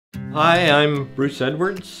Hi, I'm Bruce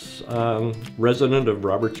Edwards, resident of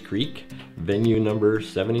Roberts Creek, venue number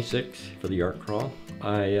 76 for the art crawl.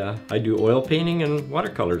 I do oil painting and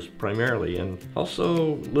watercolors primarily, and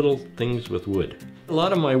also little things with wood. A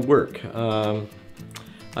lot of my work,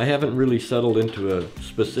 I haven't really settled into a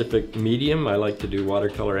specific medium. I like to do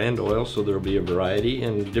watercolor and oil, so there'll be a variety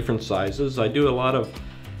in different sizes. I do a lot of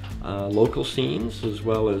local scenes as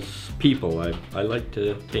well as people. I like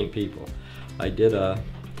to paint people. I did a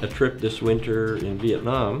trip this winter in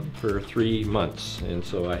Vietnam for 3 months, and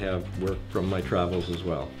so I have work from my travels as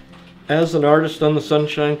well. As an artist on the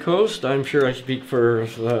Sunshine Coast, I'm sure I speak for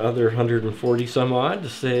the other 140 some odd to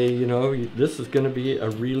say, you know, this is going to be a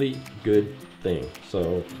really good thing.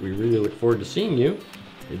 So we really look forward to seeing you.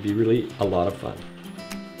 It'd be really a lot of fun.